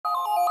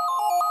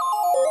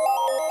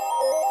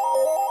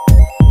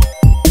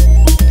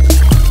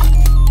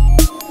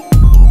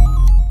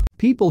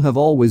People have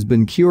always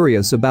been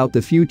curious about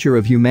the future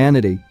of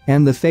humanity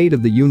and the fate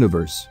of the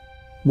universe.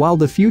 While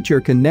the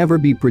future can never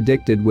be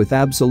predicted with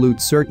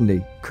absolute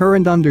certainty,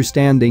 current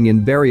understanding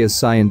in various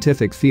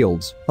scientific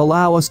fields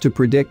allow us to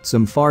predict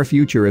some far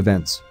future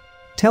events.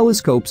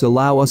 Telescopes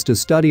allow us to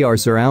study our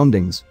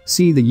surroundings,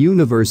 see the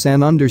universe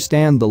and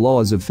understand the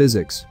laws of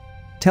physics.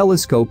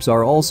 Telescopes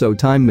are also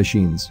time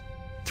machines.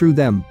 Through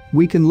them,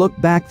 we can look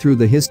back through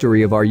the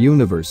history of our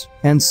universe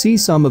and see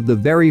some of the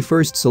very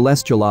first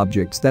celestial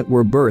objects that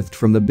were birthed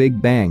from the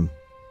Big Bang.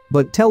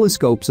 But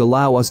telescopes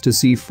allow us to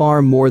see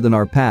far more than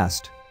our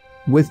past.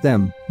 With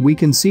them, we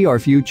can see our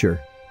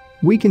future.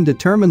 We can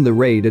determine the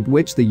rate at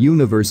which the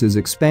universe is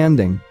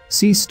expanding,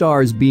 see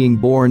stars being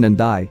born and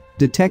die,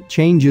 detect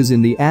changes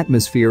in the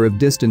atmosphere of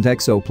distant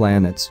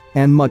exoplanets,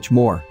 and much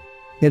more.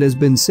 It has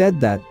been said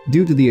that,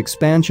 due to the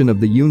expansion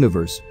of the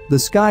universe, the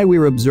sky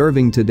we're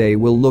observing today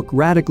will look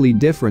radically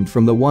different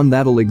from the one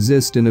that'll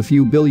exist in a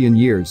few billion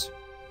years.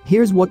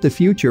 Here's what the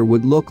future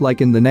would look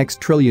like in the next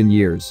trillion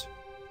years.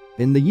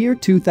 In the year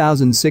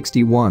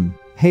 2061,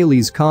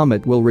 Halley's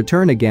Comet will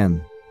return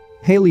again.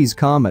 Halley's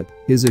Comet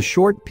is a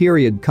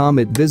short-period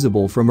comet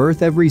visible from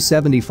Earth every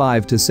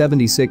 75 to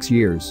 76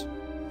 years.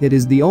 It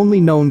is the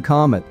only known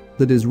comet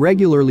that is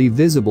regularly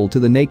visible to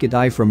the naked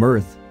eye from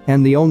Earth,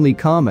 and the only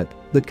comet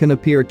that can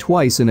appear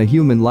twice in a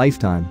human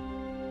lifetime.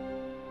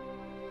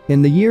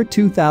 In the year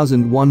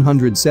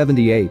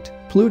 2178,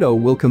 Pluto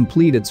will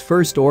complete its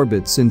first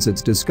orbit since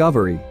its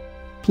discovery.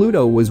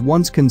 Pluto was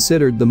once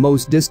considered the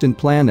most distant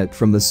planet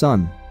from the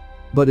Sun.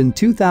 But in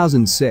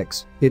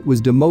 2006, it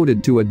was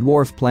demoted to a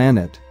dwarf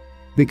planet.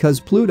 Because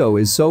Pluto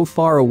is so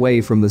far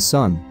away from the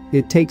Sun,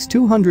 it takes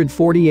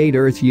 248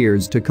 Earth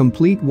years to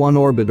complete one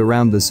orbit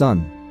around the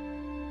Sun.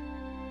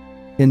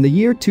 In the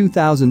year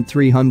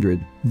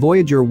 2300,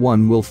 Voyager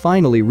 1 will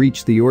finally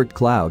reach the Oort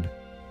cloud.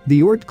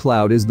 The Oort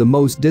cloud is the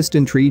most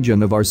distant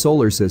region of our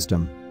solar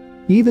system.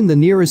 Even the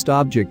nearest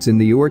objects in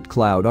the Oort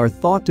cloud are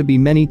thought to be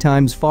many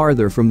times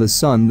farther from the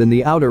Sun than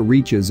the outer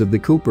reaches of the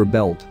Kuiper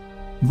belt.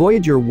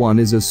 Voyager 1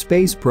 is a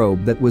space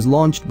probe that was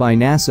launched by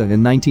NASA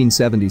in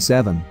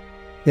 1977.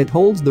 It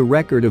holds the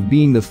record of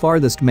being the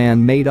farthest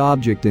man-made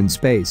object in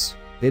space.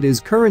 It is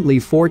currently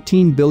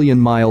 14 billion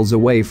miles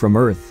away from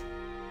Earth.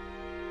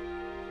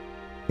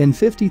 In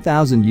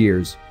 50,000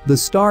 years, the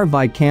star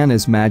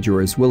Canis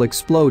Majoris will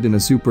explode in a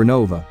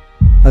supernova.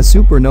 A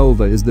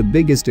supernova is the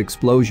biggest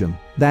explosion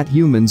that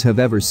humans have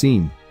ever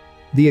seen.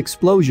 The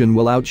explosion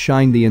will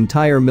outshine the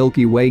entire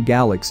Milky Way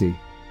galaxy.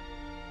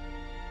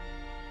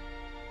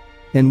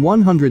 In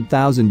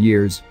 100,000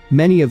 years,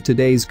 many of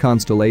today's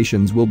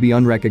constellations will be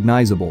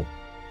unrecognizable.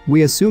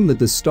 We assume that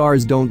the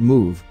stars don't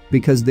move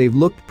because they've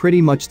looked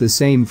pretty much the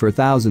same for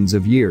thousands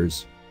of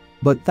years.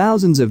 But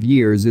thousands of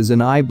years is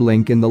an eye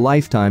blink in the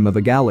lifetime of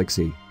a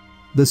galaxy.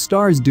 The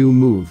stars do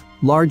move,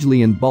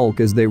 largely in bulk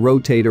as they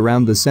rotate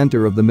around the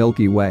center of the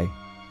Milky Way.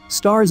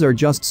 Stars are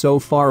just so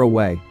far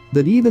away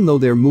that even though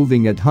they're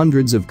moving at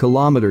hundreds of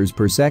kilometers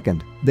per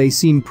second, they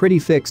seem pretty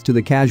fixed to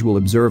the casual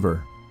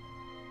observer.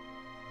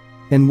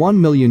 In 1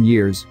 million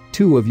years,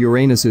 two of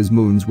Uranus's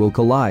moons will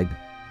collide.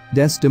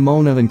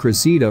 Desdemona and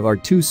Cressida are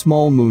two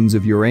small moons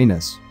of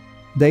Uranus.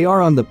 They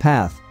are on the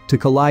path to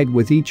collide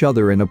with each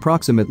other in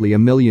approximately a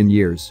million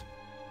years.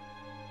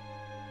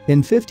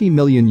 In 50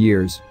 million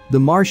years, the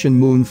Martian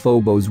moon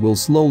Phobos will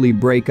slowly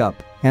break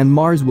up and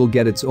Mars will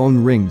get its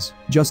own rings,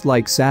 just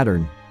like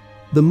Saturn.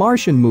 The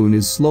Martian moon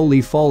is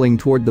slowly falling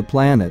toward the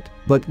planet,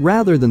 but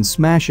rather than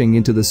smashing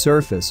into the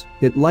surface,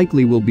 it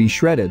likely will be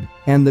shredded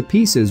and the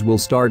pieces will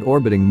start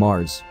orbiting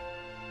Mars.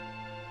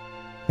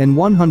 In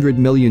 100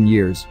 million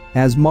years,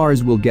 as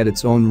Mars will get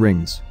its own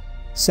rings,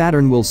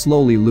 Saturn will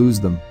slowly lose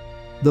them.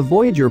 The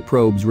Voyager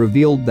probes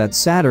revealed that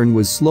Saturn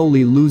was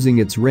slowly losing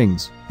its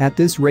rings. At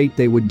this rate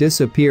they would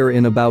disappear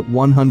in about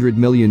 100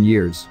 million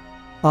years.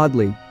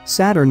 Oddly,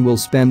 Saturn will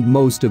spend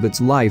most of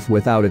its life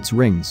without its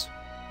rings.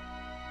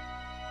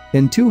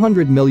 In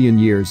 200 million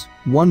years,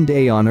 one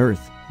day on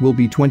Earth will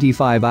be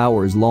 25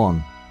 hours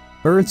long.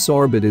 Earth's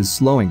orbit is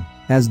slowing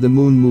as the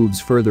moon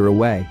moves further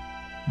away.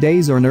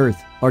 Days on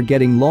Earth are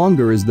getting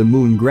longer as the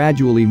moon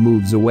gradually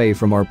moves away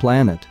from our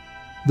planet.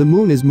 The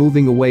moon is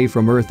moving away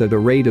from Earth at a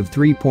rate of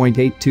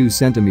 3.82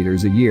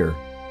 centimeters a year.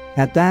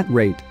 At that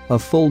rate, a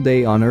full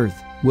day on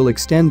Earth will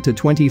extend to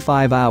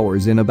 25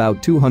 hours in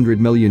about 200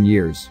 million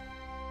years.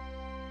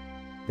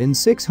 In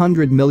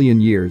 600 million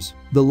years,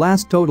 the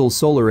last total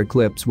solar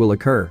eclipse will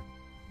occur.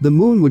 The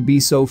moon would be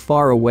so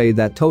far away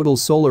that total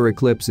solar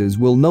eclipses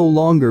will no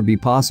longer be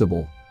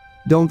possible.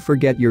 Don't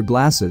forget your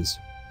glasses.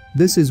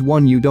 This is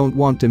one you don't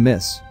want to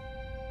miss.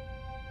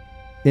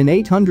 In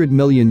 800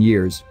 million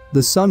years,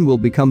 the sun will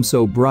become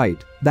so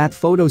bright that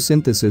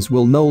photosynthesis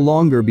will no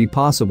longer be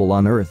possible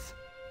on Earth.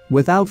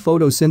 Without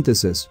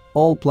photosynthesis,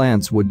 all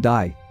plants would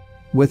die.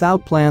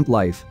 Without plant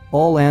life,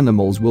 all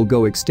animals will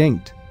go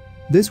extinct.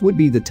 This would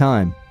be the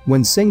time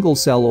when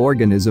single-cell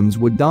organisms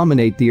would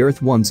dominate the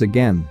Earth once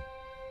again.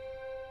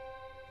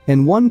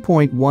 In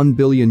 1.1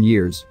 billion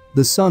years,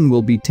 the sun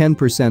will be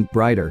 10%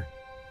 brighter.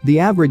 The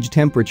average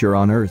temperature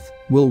on Earth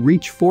will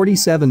reach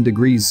 47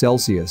 degrees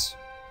Celsius.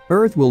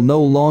 Earth will no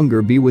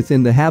longer be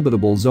within the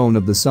habitable zone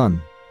of the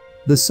sun.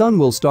 The sun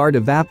will start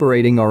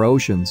evaporating our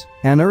oceans,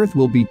 and Earth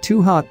will be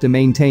too hot to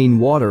maintain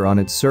water on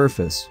its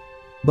surface.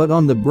 But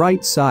on the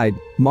bright side,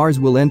 Mars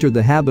will enter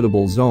the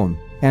habitable zone,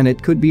 and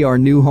it could be our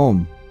new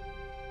home.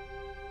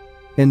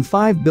 In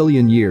 5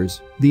 billion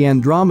years, the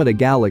Andromeda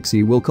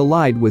Galaxy will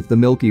collide with the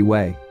Milky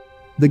Way.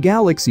 The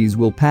galaxies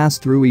will pass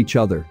through each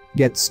other,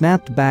 get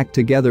snapped back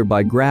together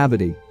by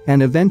gravity,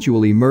 and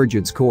eventually merge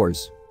its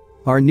cores.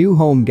 Our new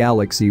home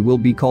galaxy will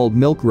be called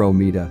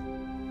Milkromeda.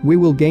 We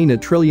will gain 1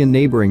 trillion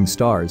neighboring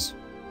stars.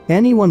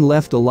 Anyone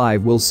left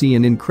alive will see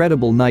an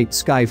incredible night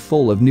sky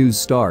full of new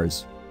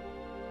stars.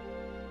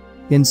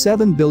 In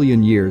 7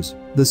 billion years,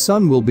 the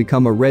sun will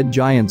become a red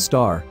giant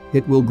star.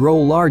 It will grow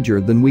larger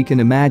than we can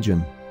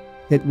imagine.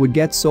 It would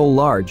get so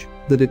large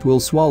that it will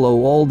swallow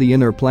all the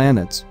inner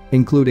planets,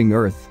 including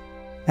Earth.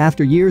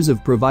 After years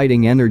of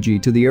providing energy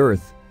to the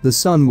Earth, the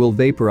sun will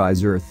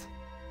vaporize Earth.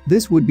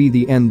 This would be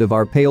the end of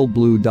our pale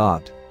blue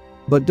dot.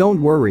 But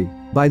don't worry,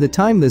 by the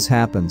time this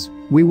happens,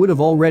 we would have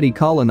already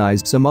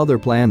colonized some other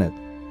planet.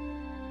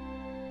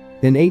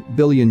 In 8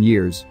 billion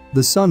years,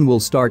 the sun will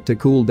start to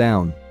cool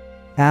down.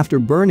 After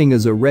burning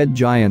as a red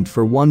giant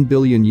for 1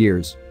 billion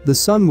years, the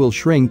sun will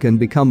shrink and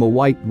become a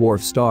white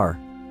dwarf star.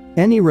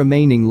 Any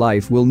remaining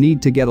life will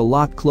need to get a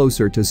lot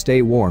closer to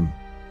stay warm.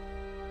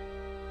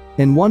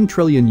 In 1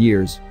 trillion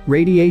years,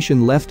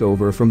 radiation left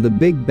over from the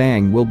Big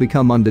Bang will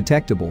become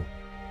undetectable.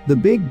 The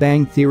Big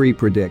Bang theory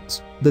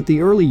predicts that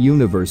the early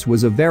universe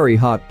was a very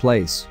hot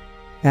place.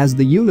 As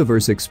the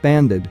universe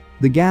expanded,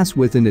 the gas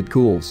within it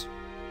cools.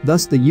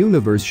 Thus the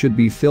universe should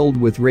be filled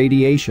with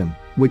radiation,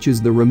 which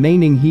is the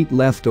remaining heat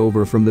left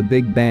over from the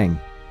Big Bang.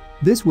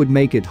 This would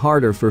make it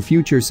harder for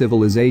future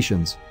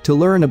civilizations to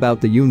learn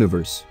about the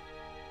universe.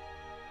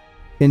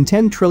 In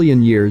 10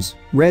 trillion years,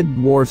 red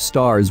dwarf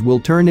stars will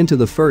turn into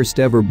the first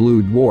ever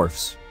blue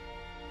dwarfs.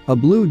 A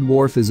blue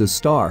dwarf is a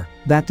star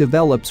that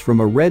develops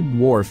from a red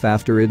dwarf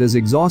after it has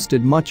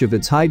exhausted much of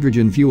its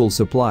hydrogen fuel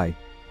supply.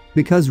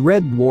 Because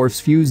red dwarfs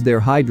fuse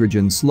their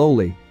hydrogen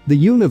slowly, the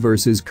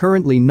universe is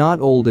currently not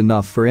old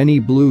enough for any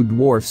blue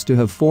dwarfs to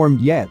have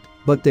formed yet,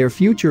 but their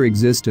future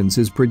existence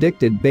is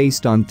predicted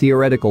based on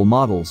theoretical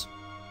models.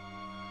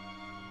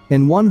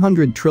 In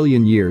 100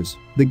 trillion years,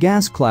 the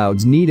gas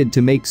clouds needed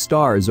to make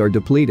stars are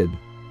depleted.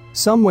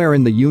 Somewhere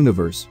in the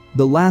universe,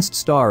 the last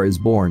star is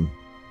born.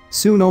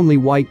 Soon only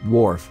white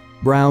dwarf,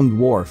 brown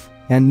dwarf,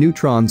 and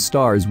neutron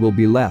stars will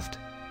be left.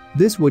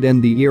 This would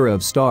end the era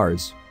of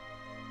stars.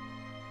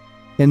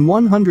 In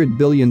 100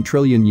 billion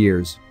trillion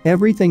years,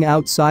 everything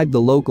outside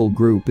the local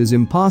group is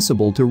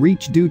impossible to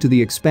reach due to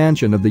the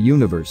expansion of the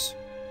universe.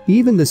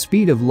 Even the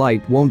speed of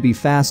light won't be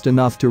fast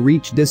enough to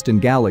reach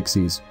distant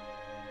galaxies.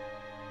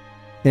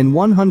 In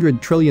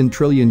 100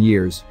 trillion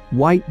years,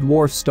 white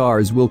dwarf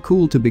stars will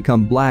cool to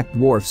become black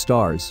dwarf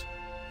stars.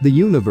 The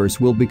universe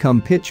will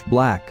become pitch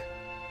black.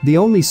 The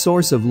only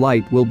source of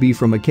light will be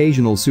from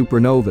occasional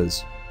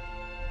supernovas.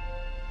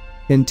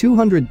 In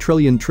 200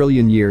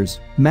 trillion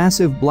years,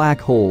 massive black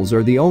holes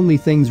are the only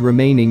things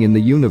remaining in the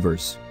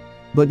universe.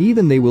 But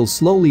even they will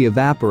slowly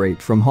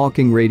evaporate from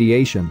Hawking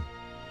radiation.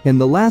 In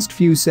the last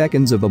few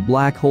seconds of a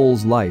black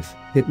hole's life,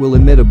 it will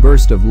emit a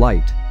burst of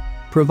light,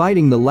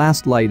 providing the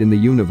last light in the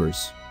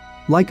universe.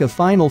 Like a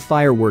final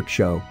fireworks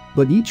show,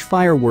 but each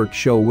fireworks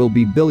show will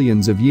be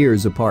billions of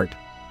years apart.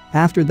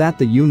 After that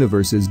the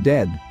universe is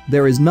dead,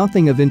 there is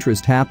nothing of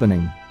interest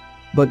happening.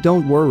 But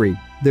don't worry,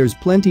 there's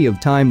plenty of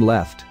time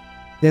left.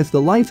 If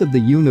the life of the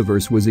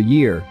universe was a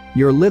year,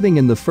 you're living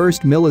in the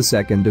first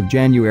millisecond of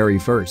January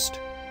 1st.